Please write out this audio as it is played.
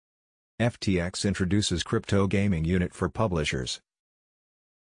FTX introduces crypto gaming unit for publishers.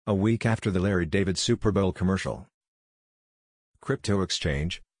 A week after the Larry David Superbowl commercial. Crypto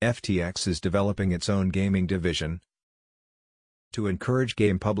exchange, FTX is developing its own gaming division to encourage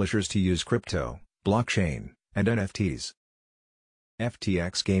game publishers to use crypto, blockchain, and NFTs.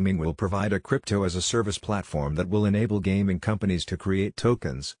 FTX Gaming will provide a crypto-as-a-service platform that will enable gaming companies to create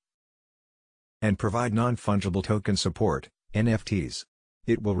tokens and provide non-fungible token support, NFTs.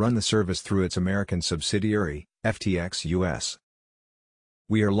 It will run the service through its American subsidiary, FTX US.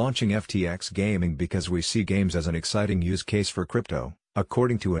 We are launching FTX Gaming because we see games as an exciting use case for crypto,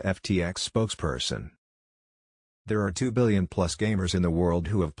 according to a FTX spokesperson. There are 2 billion plus gamers in the world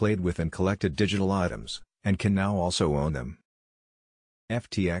who have played with and collected digital items, and can now also own them.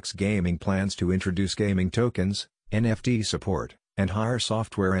 FTX Gaming plans to introduce gaming tokens, NFT support, and hire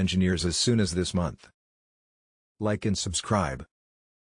software engineers as soon as this month. Like and subscribe.